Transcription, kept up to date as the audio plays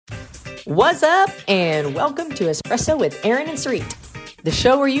What's up, and welcome to Espresso with Aaron and Sarit, the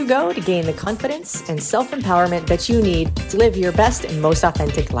show where you go to gain the confidence and self-empowerment that you need to live your best and most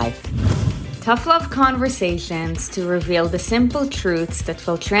authentic life. Tough love conversations to reveal the simple truths that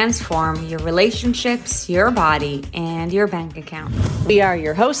will transform your relationships, your body, and your bank account. We are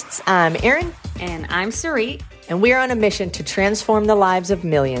your hosts. I'm Aaron. And I'm Sarit. And we are on a mission to transform the lives of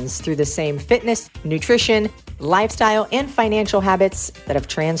millions through the same fitness, nutrition, lifestyle, and financial habits that have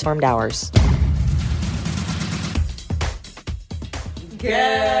transformed ours. Good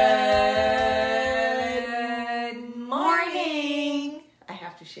morning. I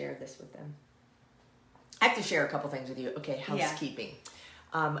have to share this with them. I have to share a couple things with you. Okay, housekeeping.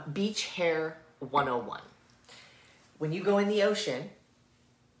 Beach hair 101. When you go in the ocean,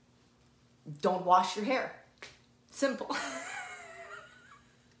 don't wash your hair. Simple.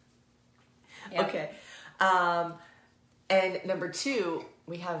 Yep. Okay. And number two,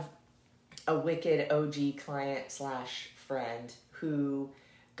 we have a wicked OG client / friend who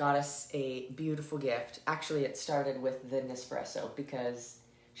got us a beautiful gift. Actually, it started with the Nespresso because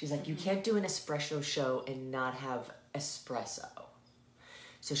she's like, you can't do an espresso show and not have espresso.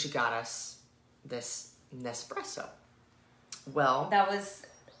 So she got us this Nespresso. Well, that was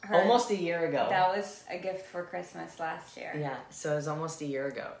almost a year ago. That was a gift for Christmas last year. Yeah, so it was almost a year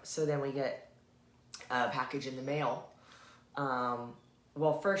ago. So then we get a package in the mail.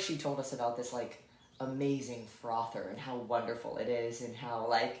 Well, first she told us about this like amazing frother and how wonderful it is and how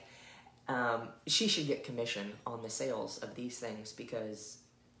like she should get commission on the sales of these things because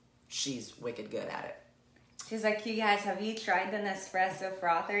she's wicked good at it. She's like, you guys, have you tried the Nespresso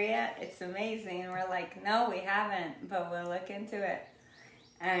frother yet? It's amazing. And we're like, no, we haven't, but we'll look into it.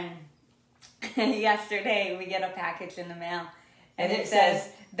 And yesterday we get a package in the mail, and it says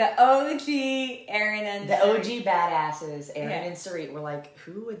the OG Aaron and the OG badasses Aaron and Sarit. We're like,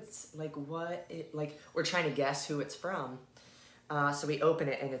 who? It's like what? Like we're trying to guess who it's from. So we open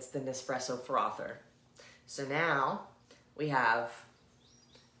it, and it's the Nespresso frother. So now we have.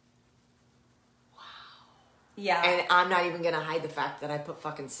 Wow. Yeah. And I'm not even gonna hide the fact that I put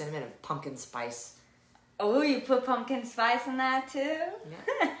fucking cinnamon and pumpkin spice. Oh, you put pumpkin spice in that too?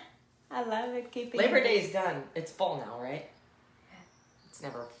 Yeah. I love it. Keep it. Labor Day's done. It's fall now, right? It's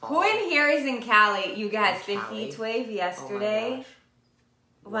never fall. Who in here is in Cali? You guys, the Cali? heat wave yesterday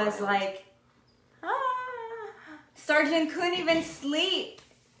was like, Sergeant couldn't even sleep.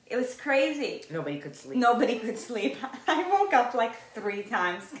 It was crazy. Nobody could sleep. Nobody could sleep. I woke up like 3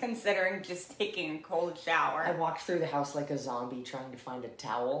 times considering just taking a cold shower. I walked through the house like a zombie trying to find a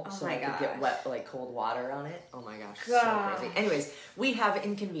towel so I could get wet, like cold water on it. Oh my gosh, so crazy. Anyways, we have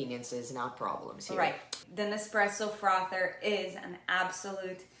inconveniences, not problems here. Right. The Nespresso frother is an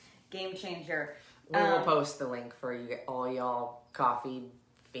absolute game changer. We will post the link for you, all y'all coffee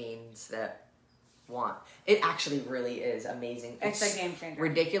fiends that want. It actually really is amazing. It's a game changer.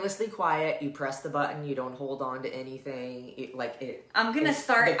 Ridiculously quiet. You press the button. You don't hold on to anything. I'm gonna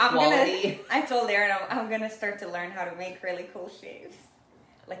start. I told Aaron I'm gonna start to learn how to make really cool shapes,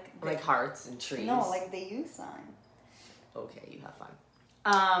 like hearts and trees. No, like the U sign. Okay, you have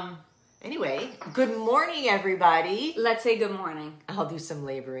fun. Anyway, good morning, everybody. Let's say good morning. I'll do some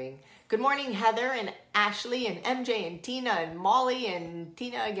laboring. Good morning, Heather and Ashley and MJ and Tina and Molly and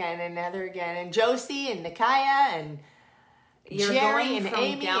Tina again and Heather again and Josie and Nikaya and Jerry and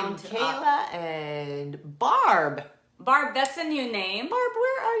Amy and Kayla and Barb. Barb, that's a new name. Barb,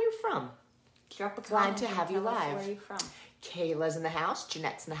 where are you from? Drop a Glad to have you live. Where are you from? Kayla's in the house.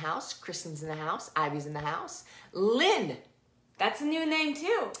 Jeanette's in the house. Kristen's in the house. Ivy's in the house. Lynn. That's a new name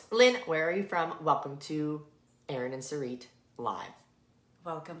too. Lynn, where are you from? Welcome to Aaron and Sarit Live.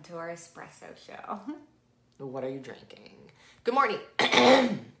 Welcome to our espresso show. What are you drinking? Good morning.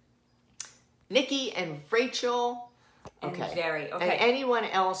 Nikki and Rachel. Okay. And Jerry. Okay. And anyone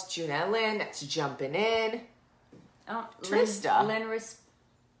else, Juna Lynn, that's jumping in. Oh, Trista.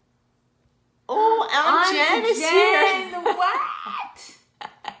 Aunt Jen is here. What?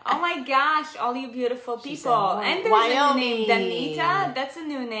 Oh my gosh, all you beautiful people. And there's Wyoming. a new name. Danita, that's a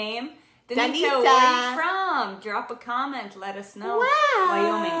new name. Danita, where are you from? Drop a comment. Let us know. Wow.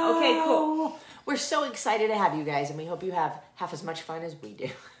 Wyoming. Okay, cool. We're so excited to have you guys, and we hope you have half as much fun as we do.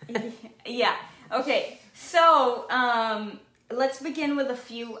 Yeah. Okay. So, let's begin with a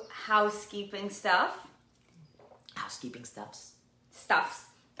few housekeeping stuff. Housekeeping stuffs.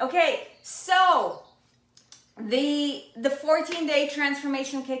 Okay. So, the 14-day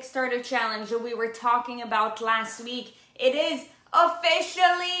transformation Kickstarter challenge that we were talking about last week, it is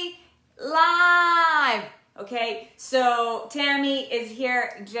officially live. Okay, so Tammy is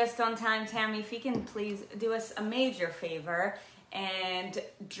here just on time. Tammy, if you can please do us a major favor and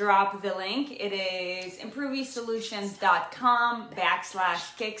drop the link. It is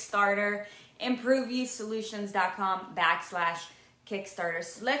improveysolutions.com/Kickstarter. improveysolutions.com/Kickstarter.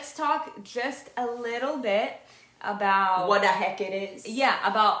 So let's talk just a little bit about what the heck it is. Yeah,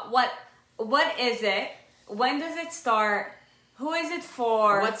 about what is it? When does it start? Who is it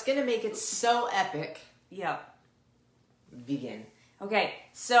for? What's gonna make it so epic? Yeah. Begin. Okay,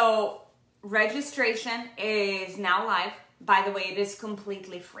 so registration is now live. By the way, it is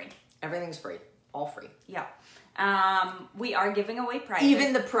completely free. Everything's free. All free. Yeah. We are giving away prizes.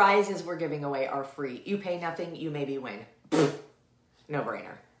 Even the prizes we're giving away are free. You pay nothing, you maybe win. No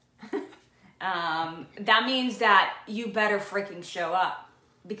brainer. That means that you better freaking show up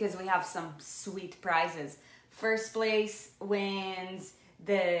because we have some sweet prizes. First place wins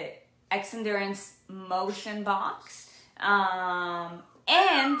the X Endurance Motion Box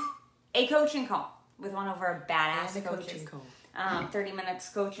and a coaching call with one of our badass coaches. 30 minutes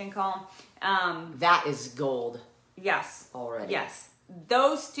coaching call. That is gold. Yes. Already. Yes.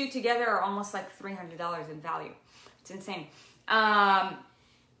 Those two together are almost like $300 in value. It's insane.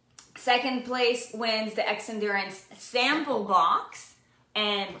 Second place wins the X Endurance sample box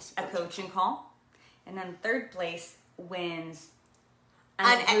and a coaching call. And then third place wins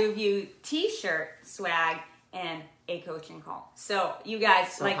an Improve You t-shirt swag and a coaching call. So you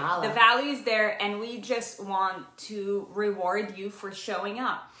guys, So like holla. the value is there and we just want to reward you for showing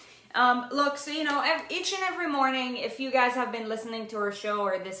up. Look, so each and every morning, if you guys have been listening to our show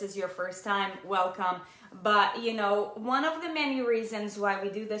or this is your first time, welcome. But one of the many reasons why we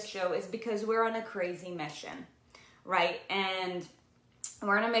do this show is because we're on a crazy mission, right? And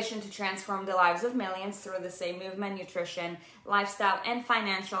we're on a mission to transform the lives of millions through the same movement, nutrition, lifestyle, and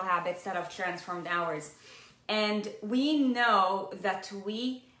financial habits that have transformed ours. And we know that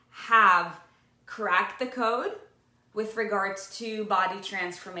we have cracked the code with regards to body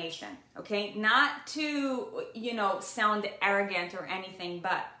transformation, okay? Not to, sound arrogant or anything,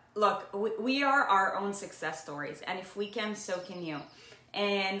 but look, we are our own success stories. And if we can, so can you.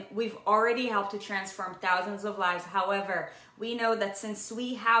 And we've already helped to transform thousands of lives. However, we know that since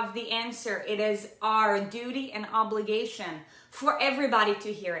we have the answer, it is our duty and obligation for everybody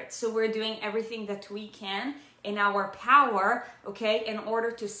to hear it. So we're doing everything that we can in our power, okay, in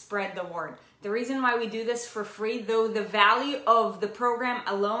order to spread the word. The reason why we do this for free, though the value of the program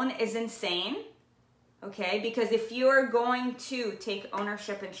alone is insane, okay, because if you're going to take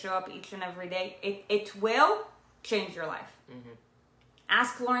ownership and show up each and every day, it will change your life. Mm-hmm.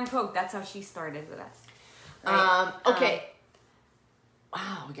 Ask Lauren Koch. That's how she started with us. Right? Okay.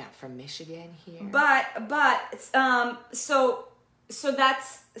 Wow, we got from Michigan here. So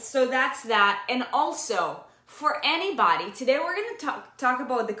that's that. And also for anybody, today we're going to talk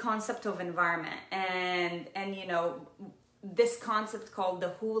about the concept of environment and this concept called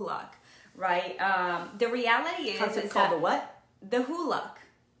the hulak, right? The reality is Concept is called that the what? the hulak.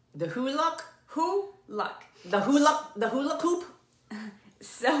 The hulak? Hulak. The hula hoop?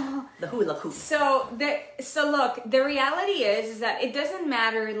 So the hula hoop. So look, the reality is that it doesn't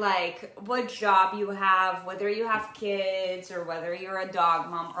matter like what job you have, whether you have kids or whether you're a dog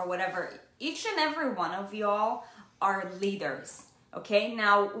mom or whatever. Each and every one of y'all are leaders. Okay,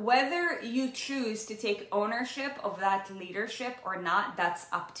 now whether you choose to take ownership of that leadership or not, that's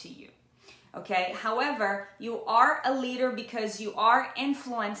up to you. Okay, however, you are a leader because you are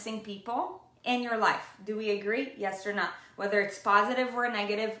influencing people in your life. Do we agree? Yes or not? Whether it's positive or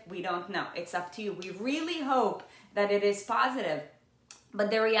negative, we don't know. It's up to you. We really hope that it is positive.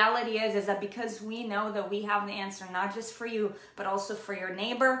 But the reality is that because we know that we have the answer, not just for you, but also for your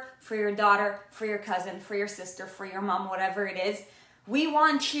neighbor, for your daughter, for your cousin, for your sister, for your mom, whatever it is, we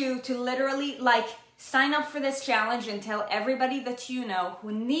want you to literally sign up for this challenge and tell everybody that you know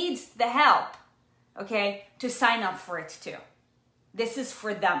who needs the help, okay, to sign up for it too. This is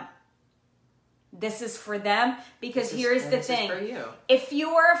for them. This is for them because here's the thing. This is for you. If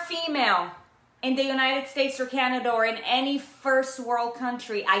you are a female in the United States or Canada or in any first world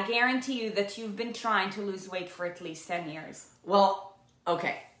country, I guarantee you that you've been trying to lose weight for at least 10 years. Well,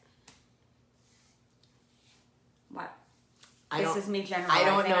 okay. What? This is me generalizing. I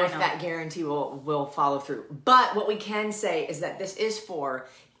don't know if that guarantee will follow through. But what we can say is that this is for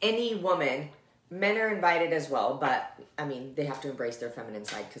any woman. Men are invited as well, but I mean, they have to embrace their feminine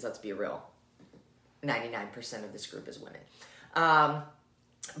side because let's be real. 99% of this group is women.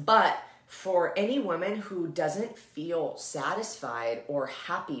 But for any woman who doesn't feel satisfied or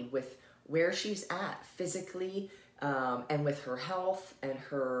happy with where she's at physically and with her health and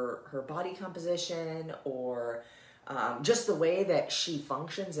her body composition or just the way that she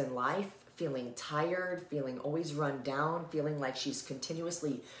functions in life feeling tired, feeling always run down, feeling like she's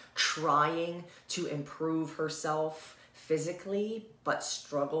continuously trying to improve herself physically, but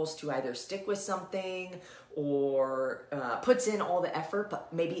struggles to either stick with something or puts in all the effort,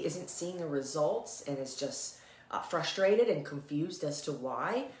 but maybe isn't seeing the results and is just frustrated and confused as to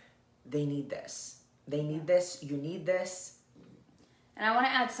why, they need this. They need this. You need this. And I want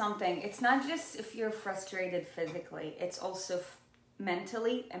to add something. It's not just if you're frustrated physically, it's also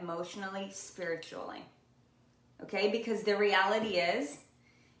mentally, emotionally, spiritually. Okay? Because the reality is,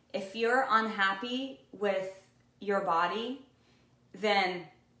 if you're unhappy with your body, then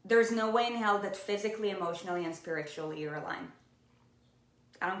there's no way in hell that physically, emotionally, and spiritually you're aligned.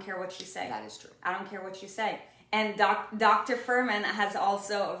 I don't care what you say. That is true. I don't care what you say. And Dr. Furman has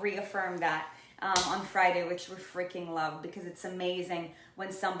also reaffirmed that on Friday, which we freaking love, because it's amazing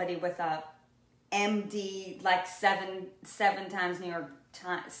when somebody with a MD, like seven times New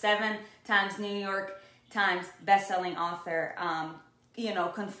York Times best-selling author,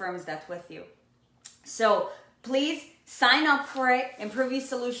 confirms that with you. So please sign up for it.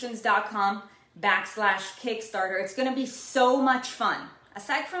 ImproveYourSolutions.com/Kickstarter. It's going to be so much fun.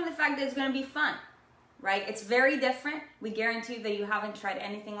 Aside from the fact that it's going to be fun, right? It's very different. We guarantee that you haven't tried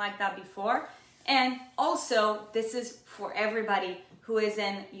anything like that before. And also, this is for everybody who is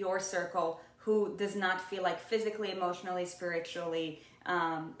in your circle, who does not feel like physically, emotionally, spiritually,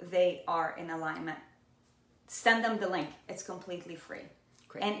 they are in alignment. Send them the link. It's completely free.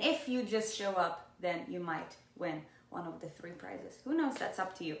 Great. And if you just show up, then you might win one of the 3 prizes. Who knows? That's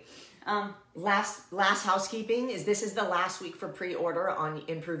up to you. Last housekeeping is this is the last week for pre-order on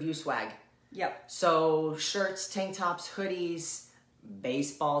Improve You swag. Yep. So shirts, tank tops, hoodies,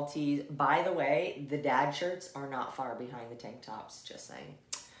 baseball tees. By the way, the dad shirts are not far behind the tank tops, just saying.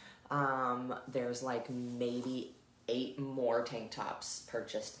 There's like maybe 8 more tank tops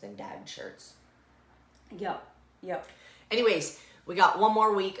purchased than dad shirts. Yep. Anyways, we got one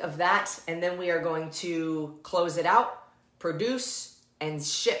more week of that, and then we are going to close it out, produce, and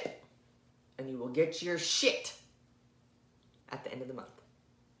ship. And you will get your shit at the end of the month.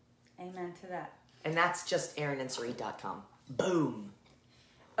 Amen to that. And that's just erinandsarit.com. Boom.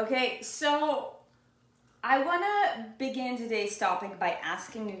 Okay, so I want to begin today's topic by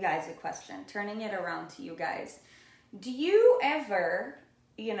asking you guys a question, turning it around to you guys. Do you ever,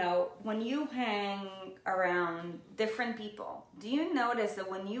 when you hang around different people, do you notice that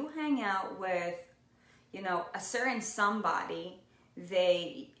when you hang out with, a certain somebody,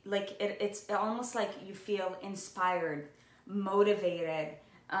 they, like, it's almost like you feel inspired, motivated.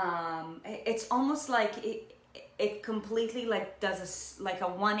 It's almost like it completely does a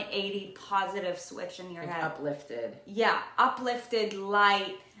 180 positive switch in your head. Uplifted. Yeah, uplifted,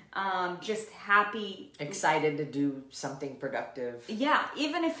 light, just happy. Excited to do something productive. Yeah,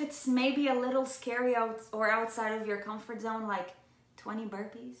 even if it's maybe a little scary or outside of your comfort zone, like 20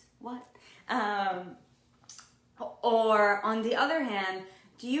 burpees, what? Or on the other hand,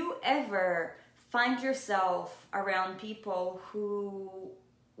 do you ever find yourself around people who,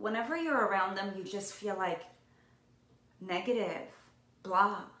 whenever you're around them, you just feel like negative,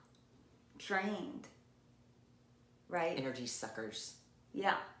 blah, drained, right? Energy suckers.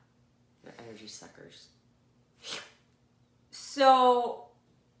 Yeah. They're energy suckers. So,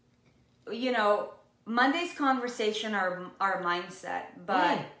 Monday's conversation are mindset,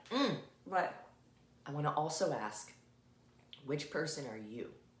 but what? I want to also ask, which person are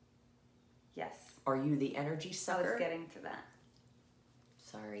you? Yes. Are you the energy sucker? I was getting to that.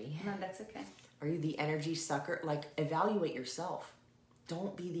 Sorry. No, that's okay. Are you the energy sucker? Like, evaluate yourself.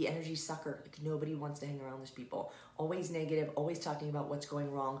 Don't be the energy sucker. Like, nobody wants to hang around those people. Always negative, always talking about what's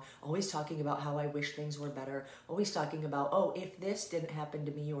going wrong, always talking about how I wish things were better, always talking about, oh, if this didn't happen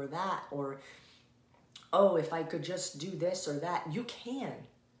to me or that, or, oh, if I could just do this or that. You can.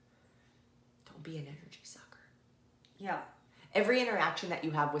 Don't be an energy sucker. Yeah. Every interaction that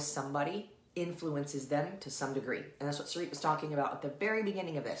you have with somebody influences them to some degree. And that's what Sarit was talking about at the very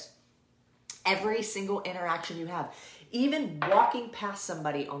beginning of this. Every single interaction you have, even walking past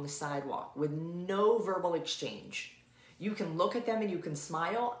somebody on the sidewalk with no verbal exchange, you can look at them and you can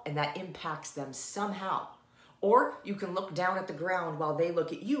smile, and that impacts them somehow. Or you can look down at the ground while they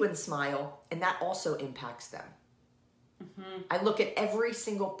look at you and smile, and that also impacts them. Mm-hmm. I look at every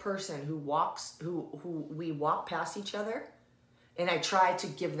single person who we walk past each other, and I try to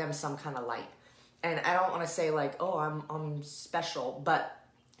give them some kind of light. And I don't want to say like, oh, I'm special, but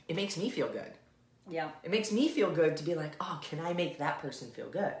it makes me feel good. Yeah. It makes me feel good to be like, oh, can I make that person feel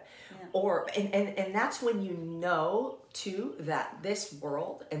good? Yeah. Or, and that's when you know, too, that this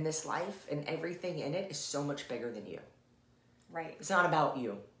world and this life and everything in it is so much bigger than you. Right. It's not about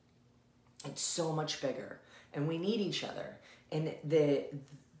you. It's so much bigger, and we need each other. And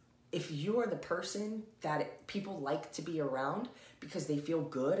if you're the person that people like to be around because they feel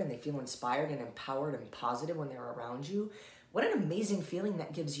good and they feel inspired and empowered and positive when they're around you, what an amazing feeling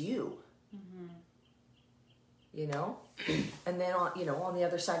that gives you. You know? And then on the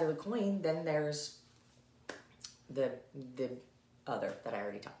other side of the coin, then there's the other that I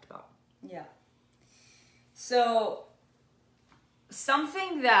already talked about. Yeah. So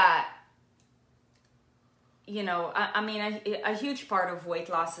something that, I mean, a huge part of weight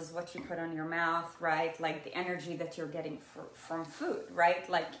loss is what you put on your mouth, right? Like the energy that you're getting from food, right?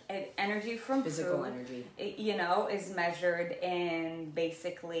 Like energy from physical food, energy, is measured in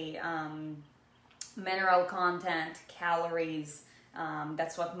basically mineral content, calories.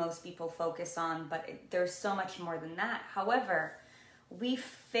 That's what most people focus on, but there's so much more than that. However, we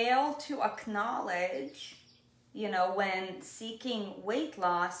fail to acknowledge, when seeking weight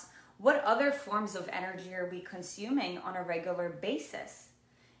loss, what other forms of energy are we consuming on a regular basis?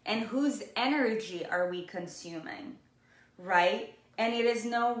 And whose energy are we consuming, right? And it is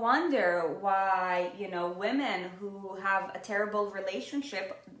no wonder why, women who have a terrible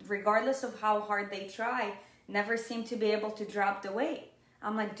relationship, regardless of how hard they try, never seem to be able to drop the weight.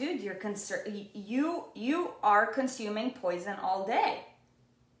 I'm like, dude, you are consuming poison all day.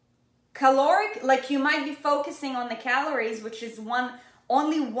 Caloric, like you might be focusing on the calories, which is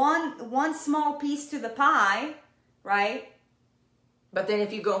only one small piece to the pie, right? But then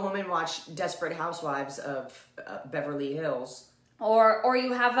if you go home and watch Desperate Housewives of Beverly Hills, or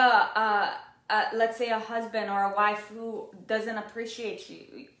you have a let's say a husband or a wife who doesn't appreciate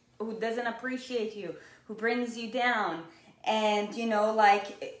you, who brings you down, and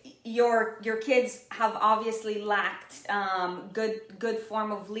like your kids have obviously lacked good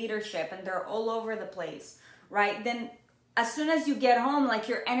form of leadership and they're all over the place, right? Then as soon as you get home, like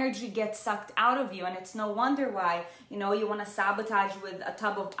your energy gets sucked out of you, and it's no wonder why, you want to sabotage with a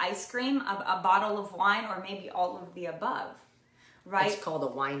tub of ice cream, a bottle of wine, or maybe all of the above, right? It's called a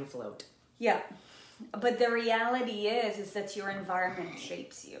wine float. Yeah. But the reality is that your environment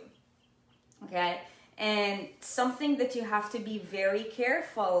shapes you, okay? And something that you have to be very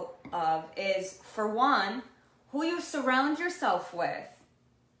careful of is, for one, who you surround yourself with.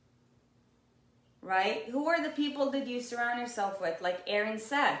 Right? Who are the people that you surround yourself with? Like Aaron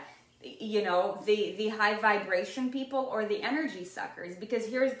said, the high vibration people or the energy suckers. Because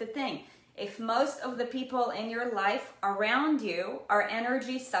here's the thing. If most of the people in your life around you are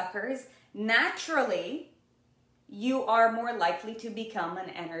energy suckers, naturally, you are more likely to become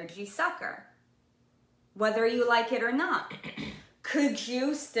an energy sucker. Whether you like it or not. Could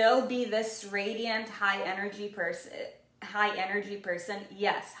you still be this radiant, high energy person?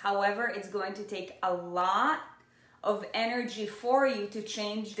 Yes. However, it's going to take a lot of energy for you to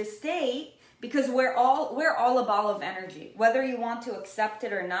change the state, because we're all a ball of energy. Whether you want to accept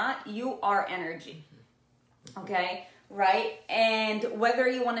it or not, you are energy. Okay? Right? And whether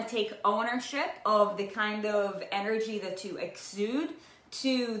you want to take ownership of the kind of energy that you exude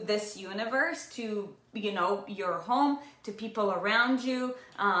to this universe, to your home, to people around you,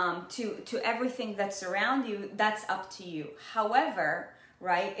 to everything that's around you, that's up to you. However,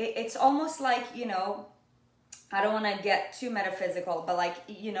 right, it's almost like, I don't want to get too metaphysical, but like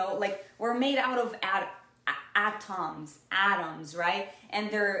we're made out of atoms, right? And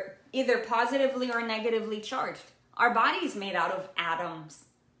they're either positively or negatively charged. Our body is made out of atoms,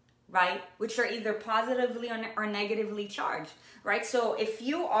 right? Which are either positively or negatively charged, right? So if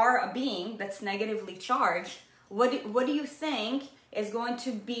you are a being that's negatively charged, what do you think is going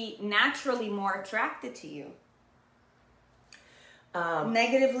to be naturally more attracted to you?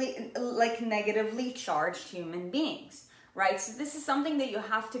 Negatively charged human beings, right? So this is something that you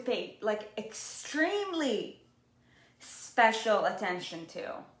have to pay like extremely special attention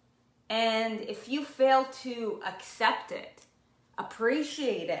to. And if you fail to accept it,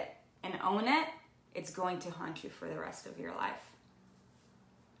 appreciate it, and own it, it's going to haunt you for the rest of your life.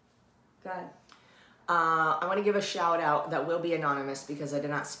 Go ahead. I want to give a shout out that will be anonymous because I did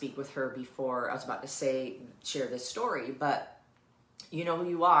not speak with her before I was about to share this story, but you know who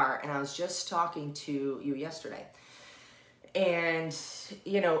you are, and I was just talking to you yesterday. And,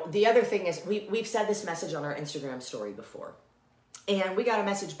 the other thing is we've said this message on our Instagram story before, and we got a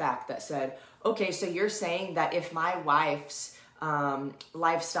message back that said, okay, so you're saying that if my wife's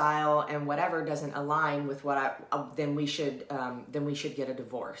lifestyle and whatever doesn't align with what then we should get a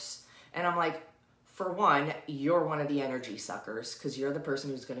divorce. And I'm like, for one, you're one of the energy suckers because you're the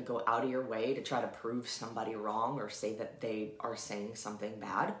person who's going to go out of your way to try to prove somebody wrong or say that they are saying something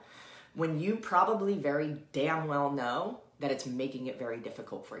bad, when you probably very damn well know that it's making it very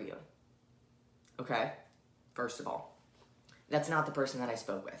difficult for you. okay? First of all, that's not the person that I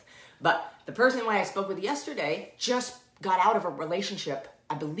spoke with. But the person who I spoke with yesterday just got out of a relationship,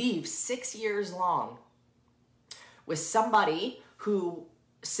 I believe 6 years long, with somebody who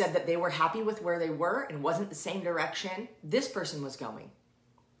said that they were happy with where they were and wasn't the same direction this person was going.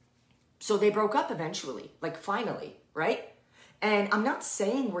 So they broke up eventually, like finally, right? And I'm not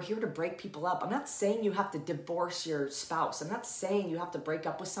saying we're here to break people up. I'm not saying you have to divorce your spouse. I'm not saying you have to break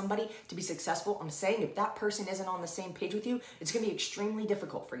up with somebody to be successful. I'm saying if that person isn't on the same page with you, it's going to be extremely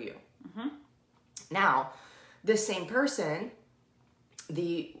difficult for you. Mm-hmm. Now, this same person,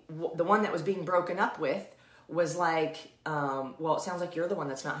 the one that was being broken up with, was like, well, it sounds like you're the one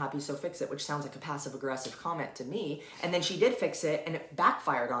that's not happy, so fix it, which sounds like a passive-aggressive comment to me. And then she did fix it, and it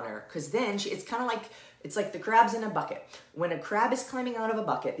backfired on her, because then it's kind of like, it's like the crabs in a bucket. When a crab is climbing out of a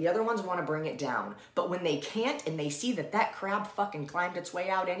bucket, the other ones want to bring it down. But when they can't, and they see that that crab fucking climbed its way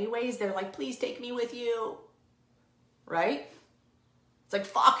out anyways, they're like, please take me with you. Right? It's like,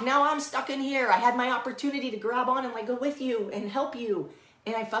 fuck, now I'm stuck in here. I had my opportunity to grab on and like go with you and help you.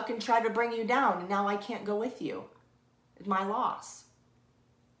 And I fucking tried to bring you down, and now I can't go with you. It's my loss.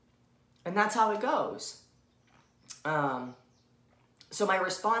 And that's how it goes. So my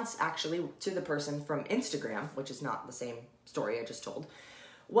response actually to the person from Instagram, which is not the same story I just told,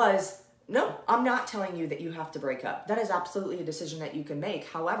 was, no, I'm not telling you that you have to break up. That is absolutely a decision that you can make.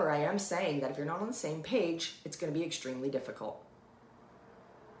 However, I am saying that if you're not on the same page, it's going to be extremely difficult.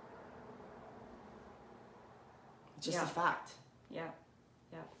 It's just a fact. Yeah.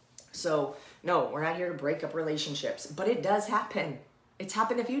 Yeah. So, no, we're not here to break up relationships, but it does happen. It's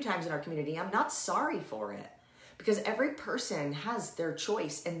happened a few times in our community. I'm not sorry for it, because every person has their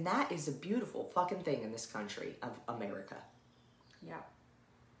choice, and that is a beautiful fucking thing in this country of America. Yeah.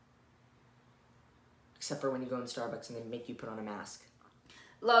 Except for when you go in Starbucks and they make you put on a mask.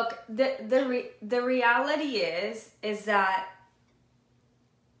 Look, the reality is that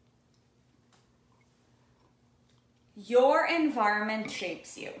your environment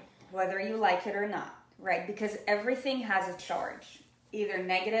shapes you, whether you like it or not, right? Because everything has a charge, either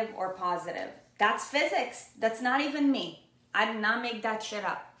negative or positive. That's physics. That's not even me. I did not make that shit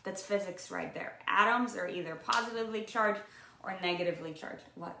up. That's physics right there. Atoms are either positively charged or negatively charged.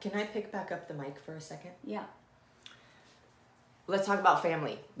 What? Can I pick back up the mic for a second? Yeah. Let's talk about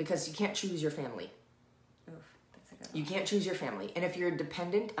family, because you can't choose your family. Oof, that's a good one. You can't choose your family. And if you're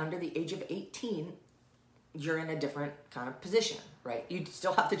dependent under the age of 18, you're in a different kind of position, right? You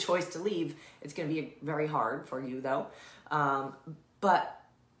still have the choice to leave. It's going to be very hard for you, though. But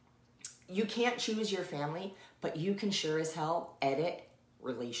you can't choose your family, but you can sure as hell edit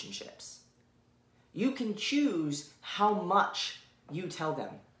relationships. You can choose how much you tell them.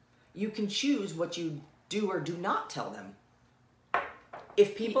 You can choose what you do or do not tell them.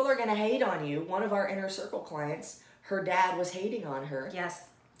 If people are going to hate on you, one of our inner circle clients, her dad was hating on her. Yes.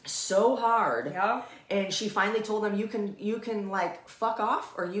 So hard. Yeah. And she finally told him, you can like fuck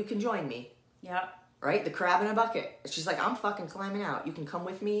off, or you can join me. Yeah. Right? The crab in a bucket. She's like, I'm fucking climbing out. You can come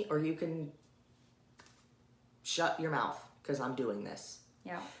with me, or you can shut your mouth, because I'm doing this.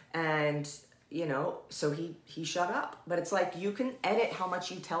 Yeah. And, you know, so he shut up. But it's like, you can edit how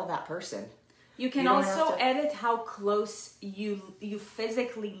much you tell that person. You can also edit how close you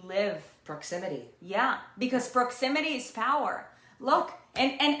physically live. Proximity. Yeah, because proximity is power. Look,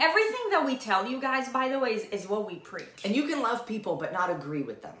 and everything that we tell you guys, by the way, is what we preach. And you can love people but not agree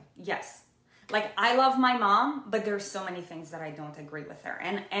with them. Yes. Like, I love my mom, but there's so many things that I don't agree with her.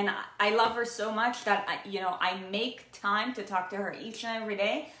 And I love her so much that, I make time to talk to her each and every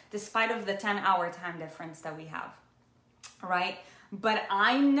day, despite of the 10-hour time difference that we have, right? But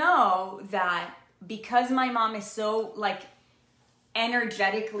I know that because my mom is so, like,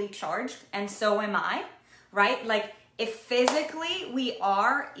 energetically charged, and so am I, right? Like, if physically we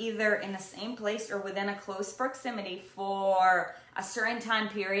are either in the same place or within a close proximity for a certain time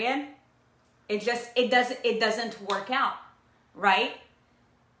period, it doesn't work out, right?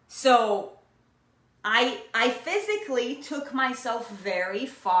 So I physically took myself very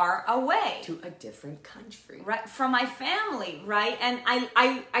far away to a different country, right, from my family, right? And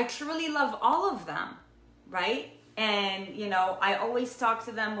I truly love all of them, right? And I always talk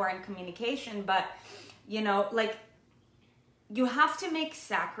to them. We're in communication, but like, you have to make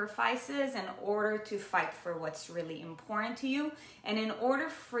sacrifices in order to fight for what's really important to you, and in order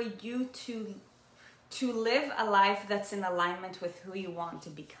for you to live a life that's in alignment with who you want to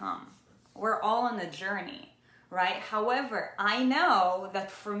become. We're all on a journey, right? However, I know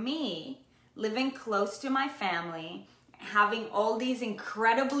that for me, living close to my family having all these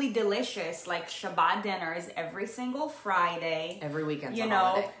incredibly delicious like Shabbat dinners every single Friday. Every weekend, you a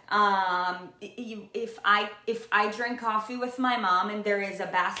know. holiday. If I drink coffee with my mom and there is a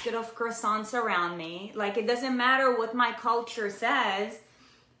basket of croissants around me, like it doesn't matter what my culture says,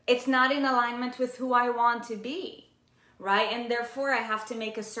 it's not in alignment with who I want to be, right? And therefore I have to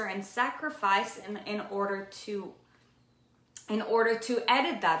make a certain sacrifice in order to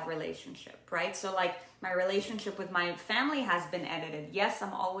edit that relationship, right? So like my relationship with my family has been edited. Yes,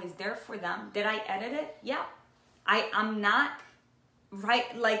 I'm always there for them. Did I edit it? Yeah. I'm not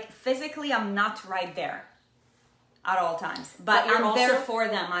right, like physically I'm not right there at all times, but I'm there for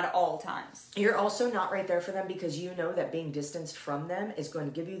them at all times. You're also not right there for them because you know that being distanced from them is going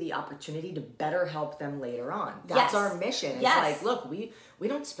to give you the opportunity to better help them later on. That's our mission. It's like, look, we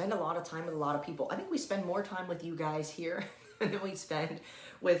don't spend a lot of time with a lot of people. I think we spend more time with you guys here than we spend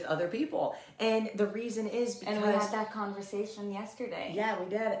with other people. And the reason is because... And we had that conversation yesterday. Yeah, we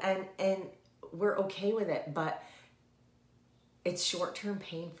did. And we're okay with it, but it's short-term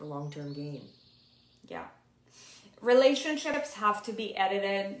pain for long-term gain. Yeah. Relationships have to be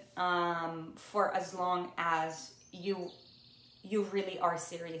edited for as long as you really are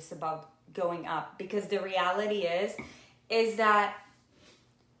serious about going up, because the reality is that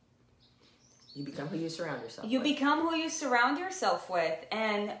you become who you surround yourself with. You become who you surround yourself with.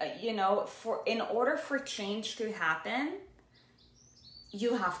 And, in order for change to happen,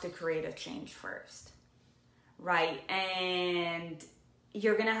 you have to create a change first, right? And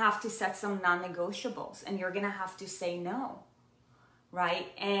you're going to have to set some non-negotiables, and you're going to have to say no, right?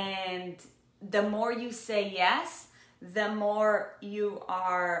 And the more you say yes, the more you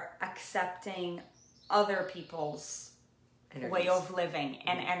are accepting other people's way of living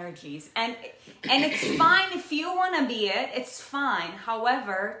and energies. And it's fine if you want to be it, it's fine.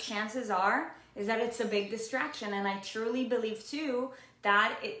 However, chances are is that it's a big distraction. And I truly believe too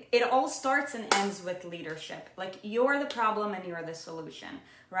that it all starts and ends with leadership. Like, you're the problem and you're the solution,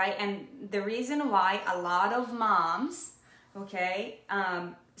 right? And the reason why a lot of moms,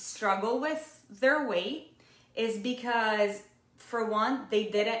 struggle with their weight is because, for one, they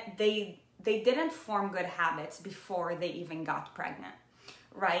didn't form good habits before they even got pregnant,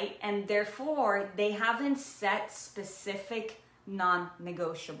 right? And therefore, they haven't set specific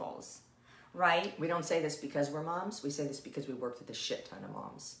non-negotiables, right? We don't say this because we're moms. We say this because we worked with a shit ton of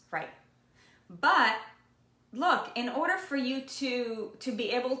moms. Right. But look, in order for you to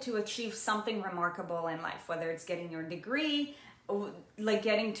be able to achieve something remarkable in life, whether it's getting your degree, like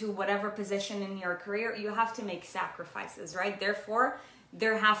getting to whatever position in your career, you have to make sacrifices, right? Therefore,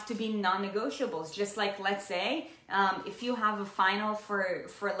 there have to be non-negotiables. Just like, let's say, if you have a final for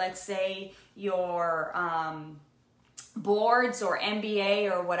let's say your boards or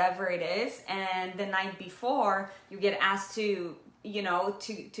MBA or whatever it is, and the night before you get asked to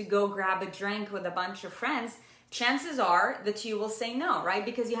go grab a drink with a bunch of friends, chances are that you will say no, right?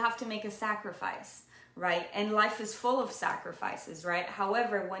 Because you have to make a sacrifice, right? And life is full of sacrifices, right?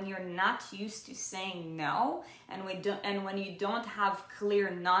 However, when you're not used to saying no, and when you don't have clear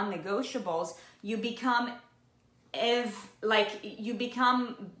non-negotiables, you become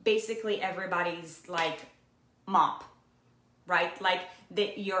basically everybody's like mop, right? Like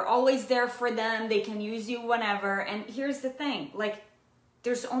you're always there for them. They can use you whenever. And here's the thing, like,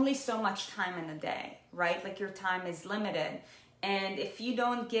 there's only so much time in a day, right? Like, your time is limited. And if you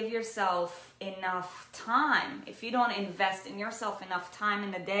don't give yourself enough time, if you don't invest in yourself enough time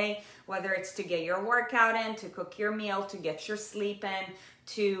in the day, whether it's to get your workout in, to cook your meal, to get your sleep in,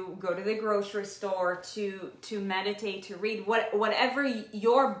 to go to the grocery store, to meditate, to read, whatever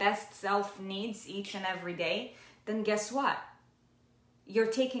your best self needs each and every day, then guess what? You're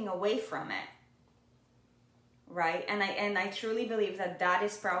taking away from it, right? And I truly believe that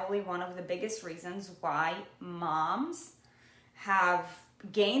is probably one of the biggest reasons why moms have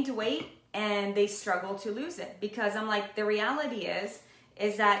gained weight and they struggle to lose it. Because I'm like, the reality is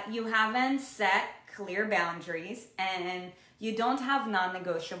that you haven't set clear boundaries, and you don't have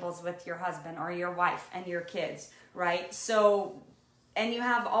non-negotiables with your husband or your wife and your kids, right? So, and you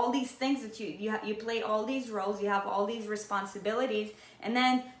have all these things that you play all these roles, you have all these responsibilities, and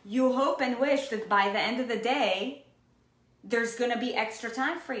then you hope and wish that by the end of the day, there's gonna be extra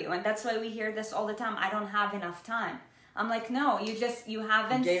time for you. And that's why we hear this all the time. I don't have enough time. I'm like, no, you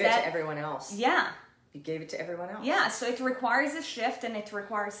haven't gave it to everyone else. Yeah. You gave it to everyone else. Yeah, so it requires a shift and it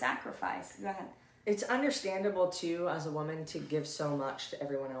requires sacrifice. Go ahead. It's understandable too, as a woman, to give so much to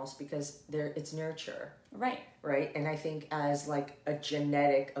everyone else because it's nurture. Right. Right? And I think as like a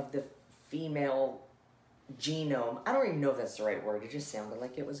genetic of the female genome, I don't even know if that's the right word, it just sounded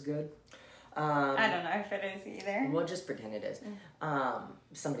like it was good. I don't know if it is either. We'll just pretend it is.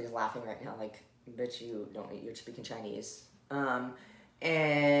 Somebody's laughing right now, like, bitch, you're speaking Chinese. And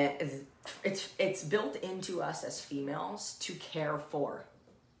it's built into us as females to care for,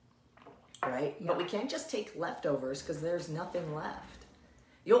 right? Yeah. But we can't just take leftovers because there's nothing left.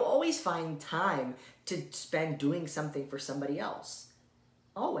 You'll always find time to spend doing something for somebody else.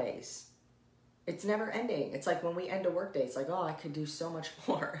 Always. It's never ending. It's like when we end a workday, it's like, oh, I could do so much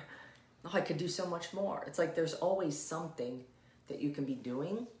more. Oh, I could do so much more. It's like there's always something that you can be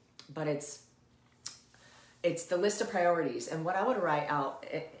doing, but it's the list of priorities. And what I would write out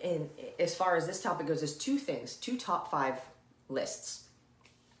in as far as this topic goes is two things, two top 5 lists.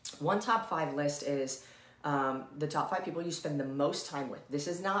 One top 5 list is the top 5 people you spend the most time with. This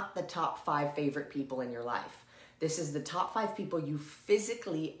is not the top 5 favorite people in your life. This is the top 5 people you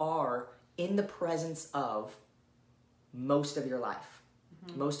physically are in the presence of most of your life,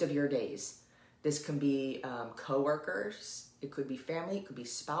 most of your days. This can be coworkers, it could be family, it could be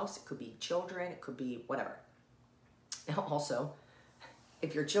spouse, it could be children, it could be whatever. Now also,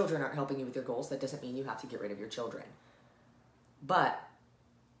 if your children aren't helping you with your goals, that doesn't mean you have to get rid of your children. But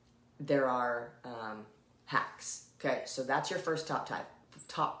there are hacks. Okay, so that's your first top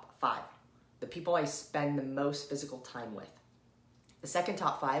 5. The people I spend the most physical time with. The second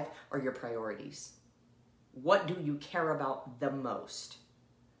top 5 are your priorities. What do you care about the most?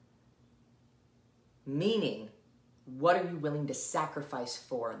 Meaning, what are you willing to sacrifice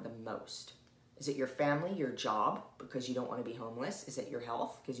for the most? Is it your family, your job, because you don't want to be homeless? Is it your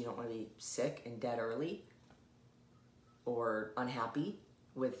health, because you don't want to be sick and dead early? Or unhappy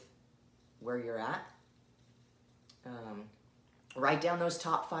with where you're at? Write down those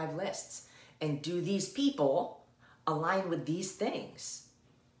top 5 lists. And do these people align with these things?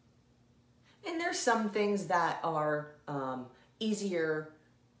 And there's some things that are easier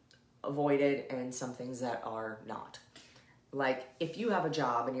avoided and some things that are not. Like if you have a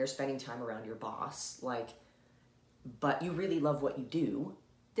job and you're spending time around your boss, but you really love what you do,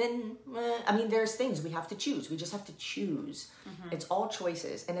 then, there's things we have to choose. We just have to choose. It's all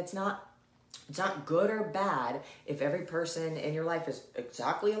choices. And it's not good or bad if every person in your life is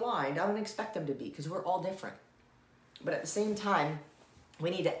exactly aligned. I don't expect them to be because we're all different. But at the same time, we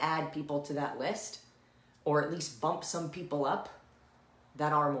need to add people to that list or at least bump some people up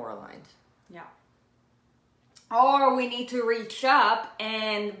that are more aligned. Yeah. Or we need to reach up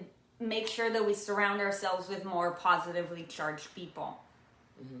and make sure that we surround ourselves with more positively charged people.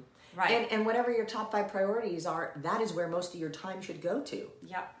 Right. And whatever your top 5 priorities are, that is where most of your time should go to.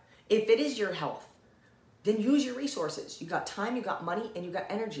 Yep. If it is your health, then use your resources. You got time, you got money, and you got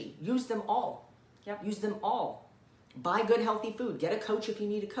energy. Use them all. Yep. Use them all. Buy good, healthy food. Get a coach if you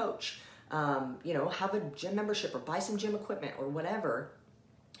need a coach. Have a gym membership or buy some gym equipment or whatever.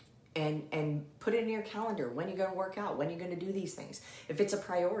 And put it in your calendar when you're going to work out, when you're going to do these things. If it's a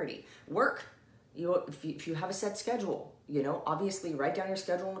priority, work. If you have a set schedule, obviously write down your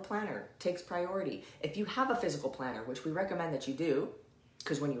schedule in a planner. Takes priority. If you have a physical planner, which we recommend that you do,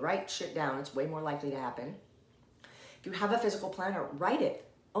 because when you write shit down, it's way more likely to happen. If you have a physical planner, write it.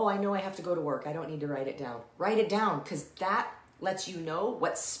 Oh, I know I have to go to work. I don't need to write it down. Write it down because that lets you know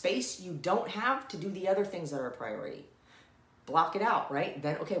what space you don't have to do the other things that are a priority. Block it out, right?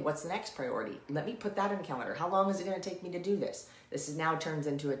 Then, okay, what's the next priority? Let me put that in the calendar. How long is it going to take me to do this? This is now turns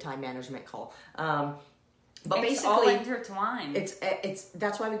into a time management call. But it's basically, all intertwined. It's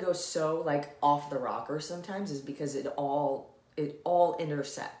that's why we go so off the rocker sometimes, is because it all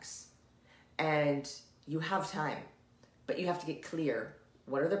intersects, and you have time, but you have to get clear.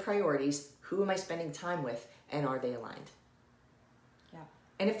 What are the priorities? Who am I spending time with? And are they aligned? Yeah.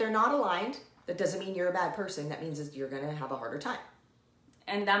 And if they're not aligned, that doesn't mean you're a bad person. That means that you're going to have a harder time.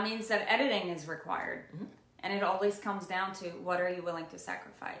 And that means that editing is required. And it always comes down to what are you willing to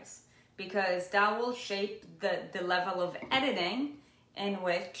sacrifice? Because that will shape the level of editing in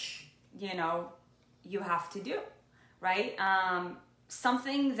which, you have to do, right?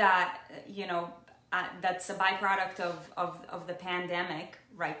 Something that, that's a byproduct of the pandemic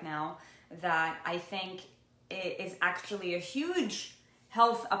right now that I think is actually a huge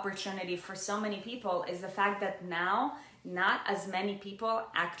health opportunity for so many people is the fact that now not as many people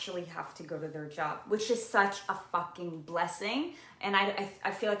actually have to go to their job, which is such a fucking blessing. And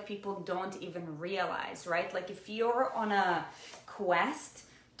I feel like people don't even realize, right? Like if you're on a quest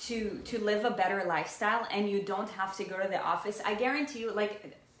to live a better lifestyle and you don't have to go to the office, I guarantee you,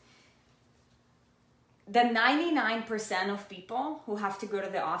 the 99% of people who have to go to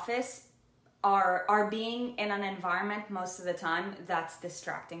the office are being in an environment most of the time that's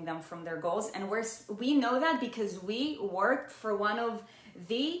distracting them from their goals. And we know that because we worked for one of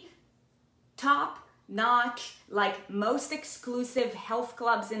the top-notch, like most exclusive health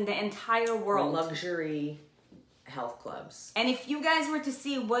clubs in the entire world. Luxury health clubs. And if you guys were to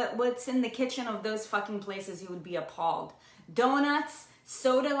see what's in the kitchen of those fucking places, you would be appalled. Donuts,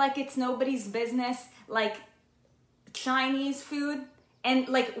 soda like it's nobody's business, like Chinese food. And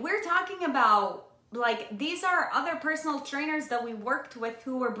like we're talking about, like these are other personal trainers that we worked with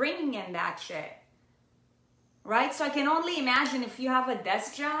who were bringing in that shit. Right? So I can only imagine if you have a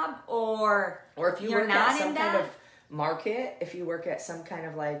desk job or if you work at some kind of market, if you work at some kind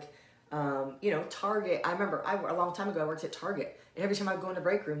of like, Target. I remember a long time ago I worked at Target, and every time I go in the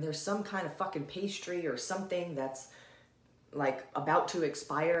break room, there's some kind of fucking pastry or something that's like about to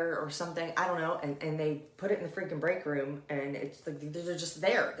expire or something. I don't know. And they put it in the freaking break room, and it's like they're just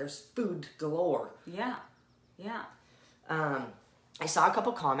there. There's food galore. Yeah. Yeah. I saw a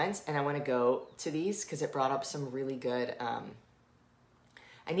couple comments, and I want to go to these because it brought up some really good.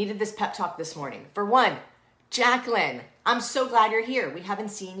 I needed this pep talk this morning. For one, Jacqueline, I'm so glad you're here. We haven't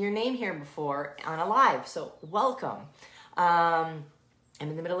seen your name here before on a live, so welcome. I'm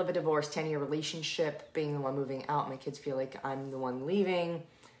in the middle of a divorce, 10-year relationship, being the one moving out. My kids feel like I'm the one leaving.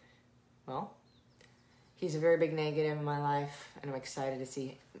 Well, he's a very big negative in my life, and I'm excited to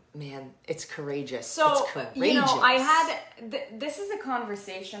see. Man, it's courageous. So, it's courageous. I had, this is a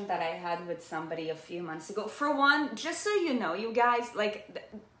conversation that I had with somebody a few months ago. For one, just so you know, you guys, like,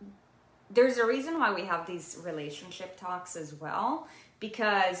 there's a reason why we have these relationship talks as well,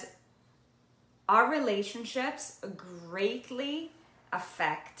 because our relationships greatly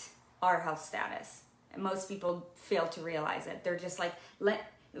affect our health status. And most people fail to realize it. They're just like, let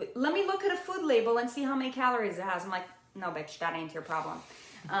me look at a food label and see how many calories it has. I'm like, no, bitch, that ain't your problem.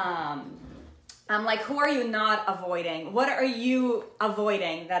 I'm like, who are you not avoiding? What are you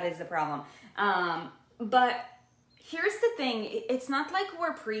avoiding? That is the problem. But here's the thing. It's not like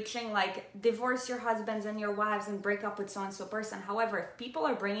we're preaching like divorce your husbands and your wives and break up with so-and-so person. However, if people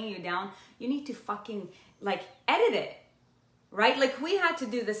are bringing you down, you need to fucking like edit it, right? Like we had to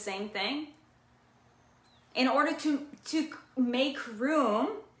do the same thing in order to make room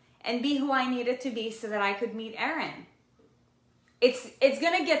and be who I needed to be so that I could meet Aaron. It's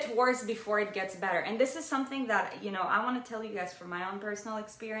gonna get worse before it gets better. And this is something that, I want to tell you guys from my own personal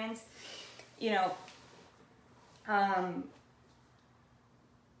experience.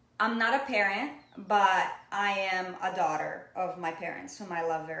 I'm not a parent, but I am a daughter of my parents, whom I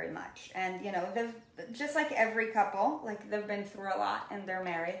love very much. And, they've, just like every couple, like they've been through a lot in their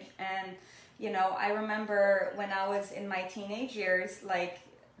marriage. And, I remember when I was in my teenage years, like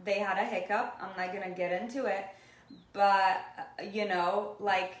they had a hiccup. I'm not going to get into it. But,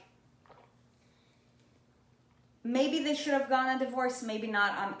 like maybe they should have gone a divorce, maybe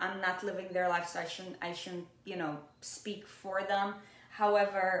not. I'm not living their life, so I shouldn't, speak for them.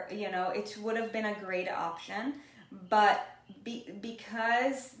 However, it would have been a great option, but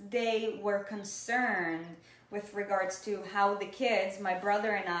because they were concerned with regards to how the kids, my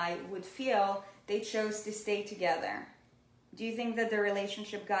brother and I, would feel, they chose to stay together. Do you think that the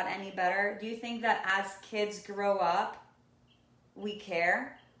relationship got any better? Do you think that as kids grow up, we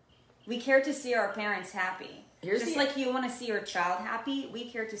care? We care to see our parents happy. Just like you want to see your child happy, we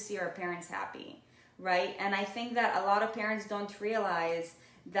care to see our parents happy, right? And I think that a lot of parents don't realize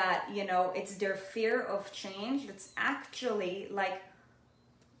that, it's their fear of change that's actually like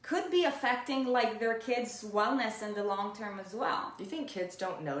could be affecting like their kids' wellness in the long term as well. Do you think kids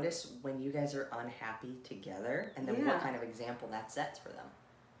don't notice when you guys are unhappy together, and then what kind of example that sets for them?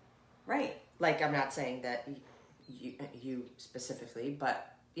 Right. Like, I'm not saying that you specifically,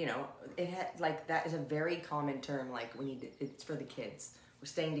 but it had, like, that is a very common term. Like, it's for the kids. We're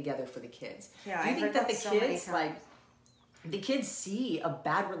staying together for the kids. Yeah, do you think that the so kids the kids see a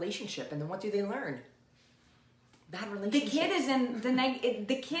bad relationship, and then what do they learn? Bad relationship. The kid is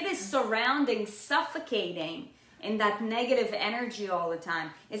the kid is surrounding, suffocating in that negative energy all the time.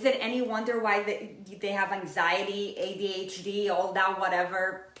 Is it any wonder why they have anxiety, ADHD, all that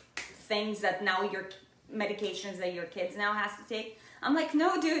whatever things that now your medications that your kids now has to take? I'm like,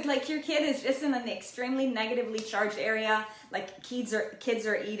 no, dude, like your kid is just in an extremely negatively charged area. Like kids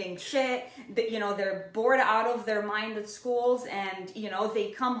are eating shit. They're bored out of their mind at schools, and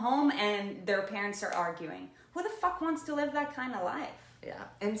they come home and their parents are arguing. Who the fuck wants to live that kind of life? Yeah.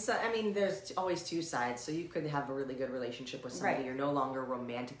 And so, I mean, there's always two sides. So you could have a really good relationship with somebody you're no longer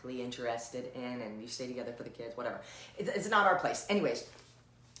romantically interested in, and you stay together for the kids, whatever. It's not our place. Anyways,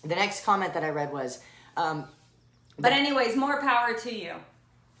 the next comment that I read was... but anyways, more power to you.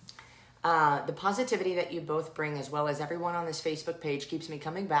 The positivity that you both bring, as well as everyone on this Facebook page, keeps me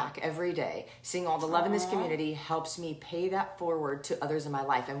coming back every day. Seeing all the love in this community helps me pay that forward to others in my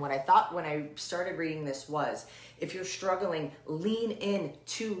life. And what I thought when I started reading this was, if you're struggling, lean in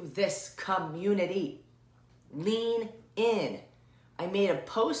to this community. Lean in. I made a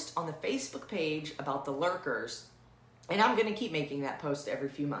post on the Facebook page about the lurkers, and I'm going to keep making that post every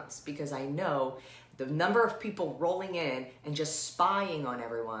few months because I know the number of people rolling in and just spying on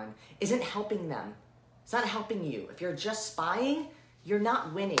everyone isn't helping them. It's not helping you. If you're just spying, you're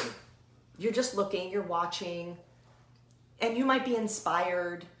not winning. You're just looking, you're watching, and you might be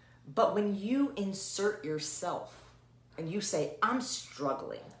inspired, but when you insert yourself and you say, I'm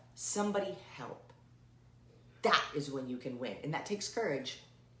struggling, somebody help, that is when you can win. And that takes courage.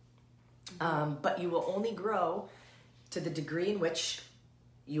 But you will only grow to the degree in which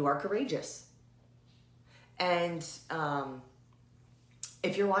you are courageous. And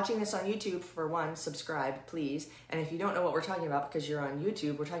if you're watching this on YouTube, for one, subscribe, please. And if you don't know what we're talking about because you're on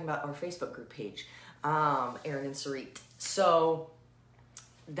YouTube, we're talking about our Facebook group page, Erin and Sarit. So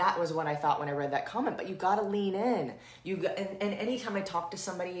that was what I thought when I read that comment. But you got to lean in. And anytime I talk to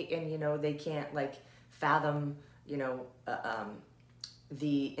somebody and, you know, they can't, like, fathom, you know,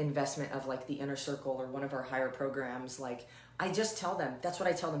 the investment of, like, the Inner Circle or one of our higher programs, like, I just tell them, that's what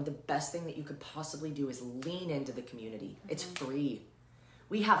I tell them, the best thing that you could possibly do is lean into the community. Mm-hmm. It's free.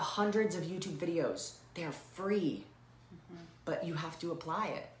 We have hundreds of YouTube videos. They're free. Mm-hmm. But you have to apply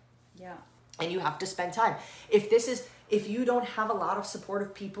it. Yeah. And you have to spend time. If you don't have a lot of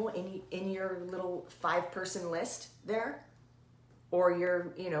supportive people in your little 5-person list there, or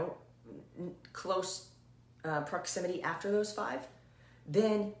your, you know, close proximity after those 5,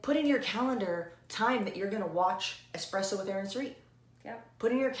 then put in your calendar time that you're going to watch Espresso with Erin Sarit. Yep.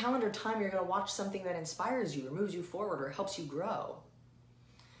 Put in your calendar time you're going to watch something that inspires you or moves you forward or helps you grow.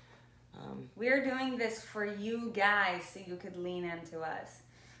 We're doing this for you guys so you could lean into us.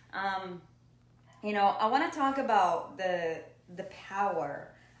 You know, I want to talk about the power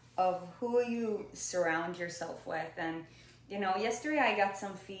of who you surround yourself with. And, you know, yesterday I got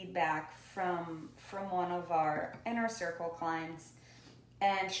some feedback from one of our Inner Circle clients.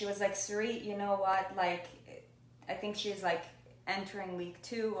 And she was like, Sarit, you know what? Like, I think she's like entering week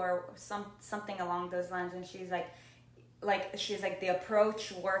 2 or something along those lines. And she's like, the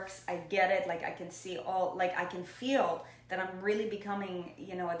approach works. I get it. Like, I can see I can feel that I'm really becoming,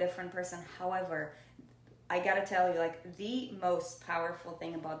 you know, a different person. However, I got to tell you, like, the most powerful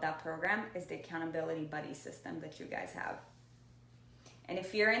thing about that program is the accountability buddy system that you guys have. And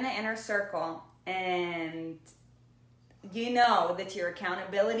if you're in the Inner Circle and you know that your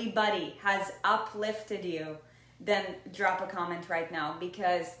accountability buddy has uplifted you, then drop a comment right now,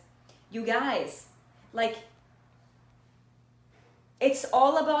 because you guys, like, it's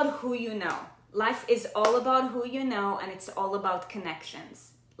all about who you know. Life is all about who you know, and it's all about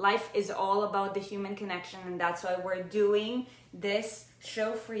connections. Life is all about the human connection, and that's why we're doing this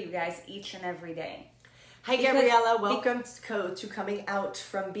show for you guys each and every day. Hi, Gabriella. Welcome to coming out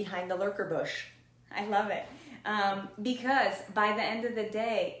from behind the lurker bush. I love it. Because by the end of the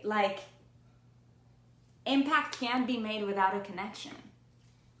day, like, impact can't be made without a connection.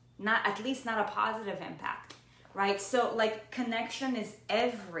 At least not a positive impact, right? So, like, connection is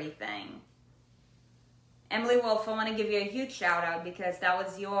everything. Emily Wolf, I want to give you a huge shout out because that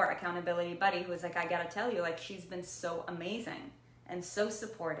was your accountability buddy who was like, I got to tell you, like, she's been so amazing and so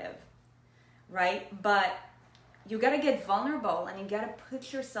supportive, right? But you got to get vulnerable and you got to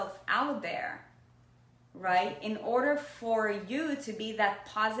put yourself out there, right? In order for you to be that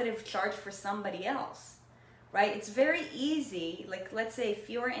positive charge for somebody else, right? It's very easy. Like, let's say if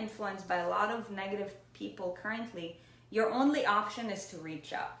you're influenced by a lot of negative people currently, your only option is to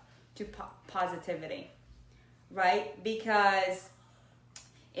reach out to positivity, right? Because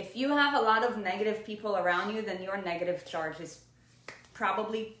if you have a lot of negative people around you, then your negative charge is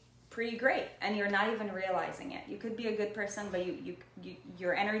probably pretty great and you're not even realizing it. You could be a good person, but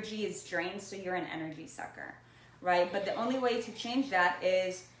your energy is drained, so you're an energy sucker, right? But the only way to change that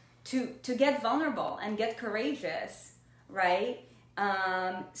is to get vulnerable and get courageous, right?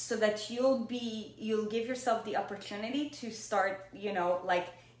 So that you'll give yourself the opportunity to start, you know, like,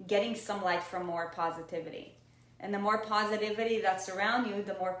 getting some light from more positivity. And the more positivity that's around you,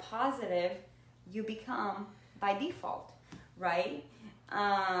 the more positive you become by default, right?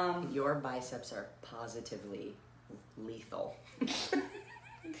 Your biceps are positively lethal.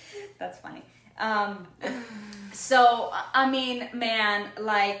 That's funny. So, I mean, man,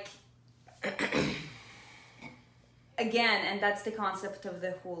 like, again, and that's the concept of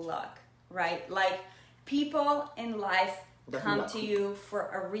the whole look, right? Like, people in life come to you for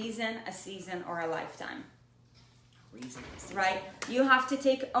a reason, a season, or a lifetime. Right? You have to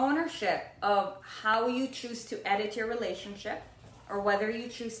take ownership of how you choose to edit your relationship or whether you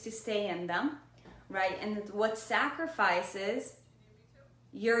choose to stay in them, right? And what sacrifices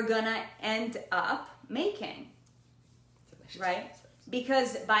you're gonna end up making, right?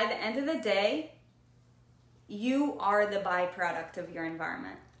 Because by the end of the day, you are the byproduct of your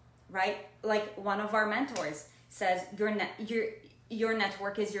environment, right? Like one of our mentors says, your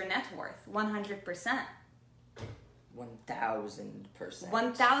network is your net worth, 100%. 1,000%.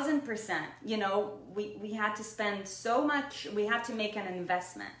 1,000%. You know, we had to spend so much, we had to make an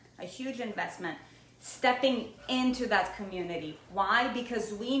investment, a huge investment, stepping into that community. Why?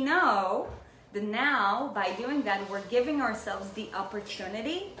 Because we know that now, by doing that, we're giving ourselves the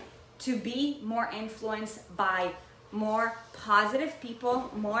opportunity to be more influenced by more positive people,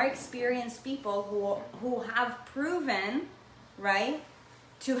 more experienced people who have proven, right,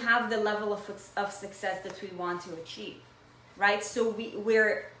 to have the level of success that we want to achieve, right? So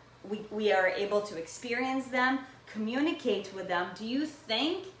we are able to experience them, communicate with them. Do you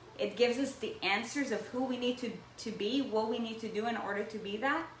think it gives us the answers of who we need to be, what we need to do in order to be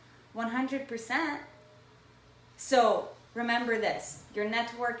that? 100%. So remember this, your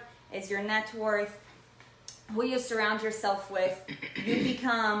network is your net worth. Who you surround yourself with, you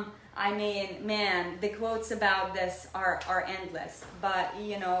become. I mean, man, the quotes about this are endless. But,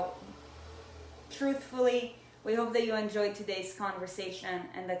 you know, truthfully, we hope that you enjoyed today's conversation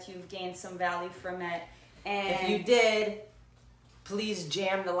and that you've gained some value from it. And if you did, please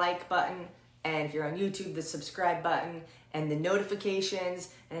jam the like button. And if you're on YouTube, the subscribe button and the notifications.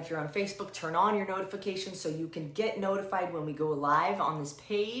 And if you're on Facebook, turn on your notifications so you can get notified when we go live on this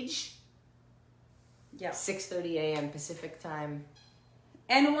page. Yeah. 6:30 a.m. Pacific time.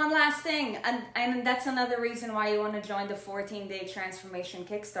 And one last thing, and that's another reason why you want to join the 14-day transformation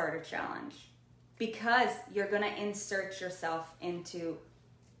Kickstarter challenge, because you're going to insert yourself into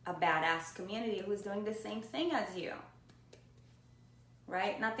a badass community who's doing the same thing as you,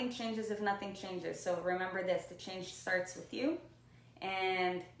 right? Nothing changes if nothing changes. So remember this, the change starts with you,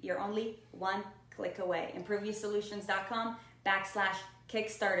 and you're only one click away.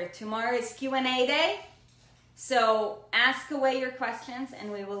 ImproveYourSolutions.com/Kickstarter. Tomorrow is Q&A day. So ask away your questions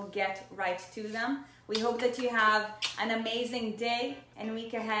and we will get right to them. We hope that you have an amazing day and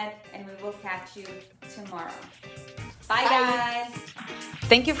week ahead, and we will catch you tomorrow. Bye, guys.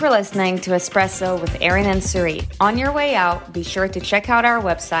 Thank you for listening to Espresso with Erin and Sarit. On your way out, be sure to check out our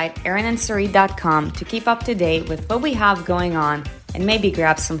website, erinandsarit.com, to keep up to date with what we have going on and maybe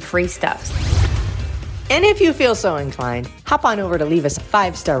grab some free stuff. And if you feel so inclined, hop on over to leave us a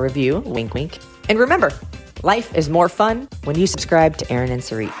 5-star review, wink, wink. And remember, life is more fun when you subscribe to Erin and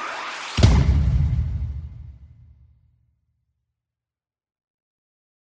Sarit.